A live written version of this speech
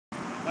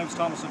I'm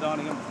Thomas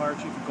O'Donoghue, I'm the fire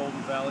chief of Golden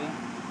Valley.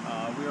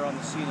 We are on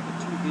the scene of a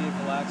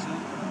two-vehicle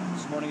accident.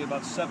 This morning at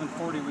about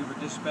 7:40 we were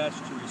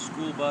dispatched to a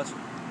school bus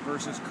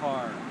versus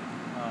car.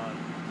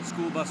 The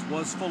school bus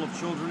was full of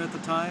children at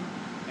the time,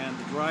 and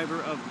the driver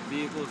of the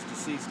vehicle is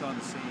deceased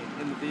on the scene.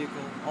 In the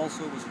vehicle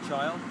also was a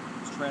child who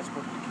was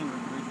transported to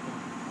Kingman Regional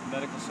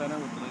Medical Center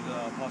with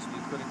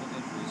possibly critical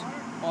injuries.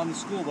 On the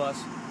school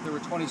bus there were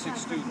 26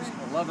 students,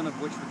 11 of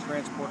which were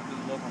transported to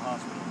the local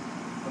hospital.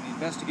 When the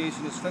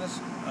investigation is finished,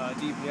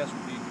 DPS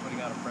will be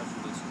putting out a press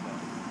release as well.